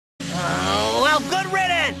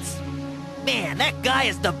That guy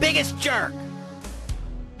is the biggest jerk!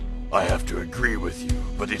 I have to agree with you,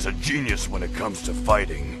 but he's a genius when it comes to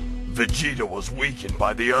fighting. Vegeta was weakened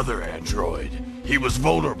by the other android. He was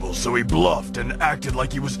vulnerable, so he bluffed and acted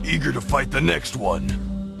like he was eager to fight the next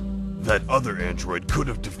one. That other android could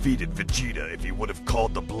have defeated Vegeta if he would have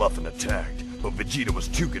called the bluff and attacked, but Vegeta was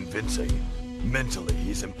too convincing. Mentally,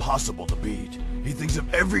 he's impossible to beat. He thinks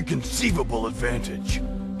of every conceivable advantage.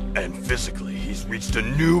 And physically, he's reached a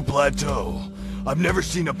new plateau. I've never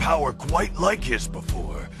seen a power quite like his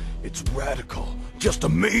before. It's radical, just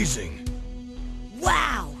amazing.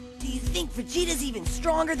 Wow! Do you think Vegeta's even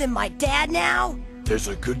stronger than my dad now? There's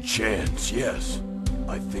a good chance, yes.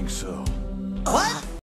 I think so. What?